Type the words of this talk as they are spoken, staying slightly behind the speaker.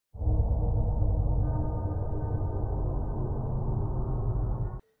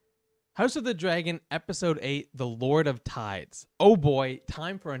House of the Dragon, Episode 8, The Lord of Tides. Oh boy,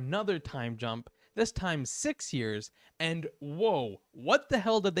 time for another time jump, this time 6 years, and whoa, what the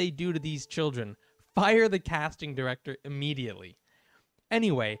hell did they do to these children? Fire the casting director immediately.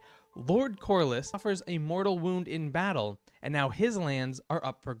 Anyway, Lord Corlys suffers a mortal wound in battle, and now his lands are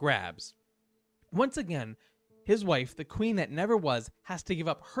up for grabs. Once again, his wife, the queen that never was, has to give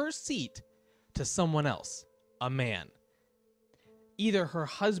up her seat to someone else, a man. Either her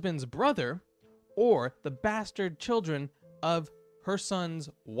husband's brother or the bastard children of her son's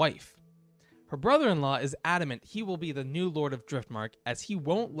wife. Her brother-in-law is adamant he will be the new Lord of Driftmark, as he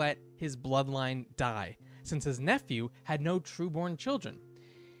won't let his bloodline die, since his nephew had no true-born children.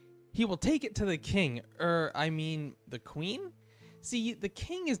 He will take it to the king, the queen? See, the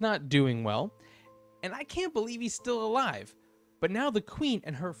king is not doing well, and I can't believe he's still alive. But now the queen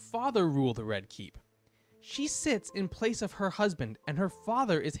and her father rule the Red Keep. She sits in place of her husband, and her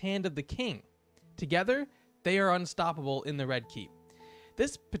father is hand of the king. Together, they are unstoppable in the Red Keep.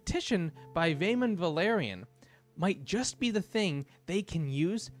 This petition by Vaemon Valerian might just be the thing they can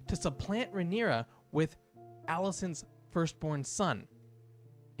use to supplant Rhaenyra with Alicent's firstborn son.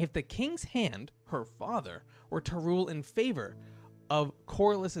 If the king's hand, her father, were to rule in favor of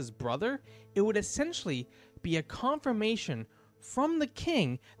Corlys's brother, it would essentially be a confirmation from the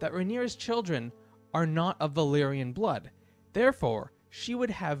king that Rhaenyra's children are not of Valyrian blood. Therefore, she would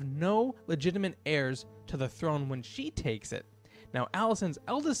have no legitimate heirs to the throne when she takes it. Now, Alicent's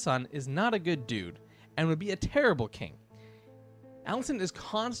eldest son is not a good dude and would be a terrible king. Alicent is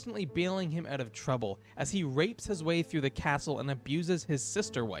constantly bailing him out of trouble as he rapes his way through the castle and abuses his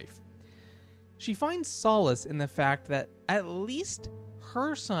sister wife. She finds solace in the fact that at least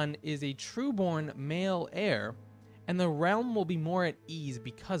her son is a true-born male heir, and the realm will be more at ease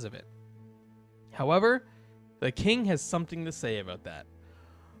because of it. However, the king has something to say about that.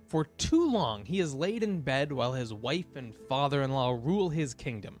 For too long, he has laid in bed while his wife and father-in-law rule his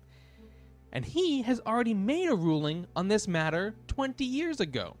kingdom. And he has already made a ruling on this matter 20 years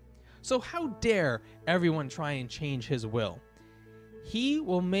ago. So how dare everyone try and change his will? He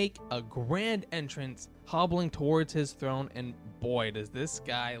will make a grand entrance hobbling towards his throne, and boy, does this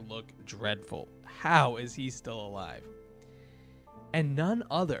guy look dreadful. How is he still alive? And none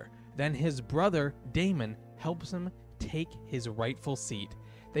other than his brother Daemon helps him take his rightful seat.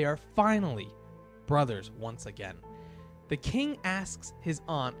 They are finally brothers once again. The king asks his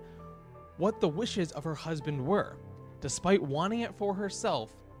aunt what the wishes of her husband were. Despite wanting it for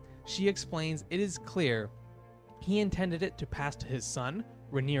herself, she explains it is clear he intended it to pass to his son,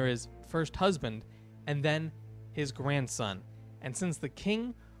 Rhaenyra's first husband, and then his grandson. And since the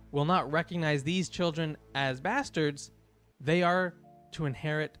king will not recognize these children as bastards, they are to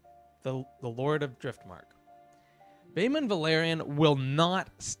inherit the Lord of Driftmark. Vaemon Valerian will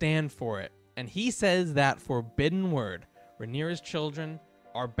not stand for it, and he says that forbidden word, Rhaenyra's children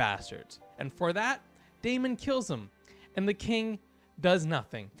are bastards. And for that, Daemon kills him, and the king does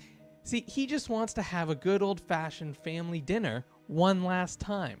nothing. See, he just wants to have a good old-fashioned family dinner one last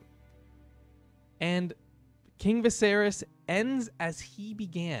time. And King Viserys ends as he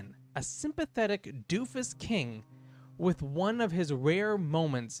began, a sympathetic doofus king with one of his rare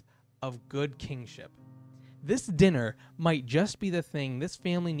moments of good kingship. This dinner might just be the thing this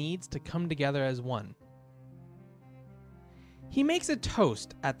family needs to come together as one. He makes a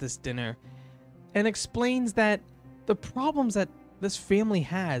toast at this dinner and explains that the problems that this family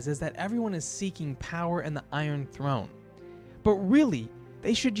has is that everyone is seeking power and the Iron Throne. But really,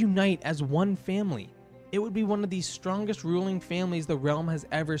 they should unite as one family. It would be one of the strongest ruling families the realm has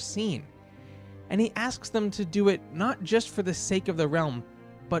ever seen. And he asks them to do it not just for the sake of the realm,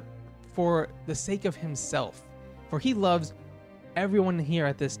 but for the sake of himself. For he loves everyone here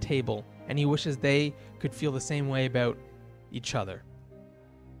at this table, and he wishes they could feel the same way about each other.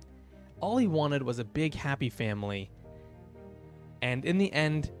 All he wanted was a big, happy family, and in the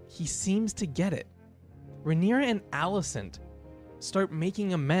end, he seems to get it. Rhaenyra and Alicent start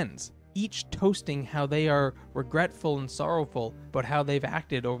making amends, each toasting how they are regretful and sorrowful about how they've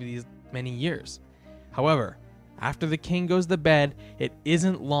acted over these many years. However, after the king goes to bed, it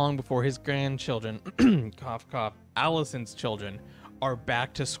isn't long before his grandchildren, cough cough, Alicent's children, are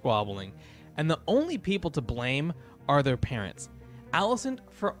back to squabbling, and the only people to blame are their parents. Alicent,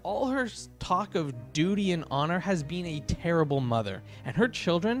 for all her talk of duty and honor, has been a terrible mother, and her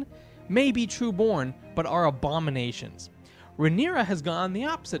children may be true-born, but are abominations. Rhaenyra has gone the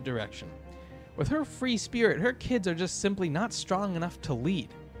opposite direction. With her free spirit, her kids are just simply not strong enough to lead.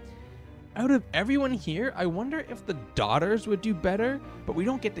 Out of everyone here, I wonder if the daughters would do better, but we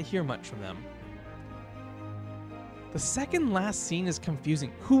don't get to hear much from them. The second last scene is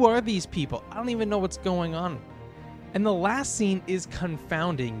confusing. Who are these people? I don't even know what's going on. And the last scene is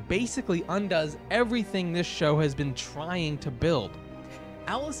confounding, basically undoes everything this show has been trying to build.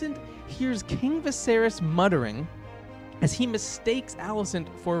 Alicent hears King Viserys muttering as he mistakes Alicent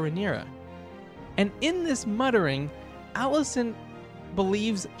for Rhaenyra. And in this muttering, Alicent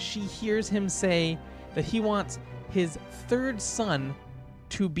believes she hears him say that he wants his third son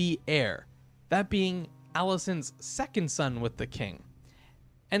to be heir, that being Alicent's second son with the king.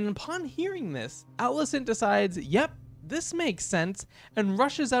 And upon hearing this, Alicent decides, yep, this makes sense, and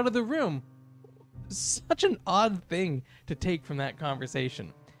rushes out of the room. Such an odd thing to take from that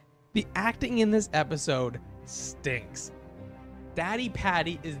conversation. The acting in this episode stinks. Daddy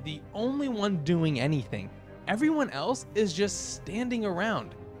Paddy is the only one doing anything. Everyone else is just standing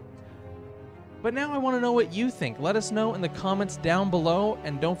around. But now I want to know what you think. Let us know in the comments down below,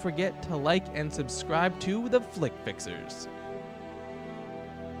 and don't forget to like and subscribe to The Flick Fixers.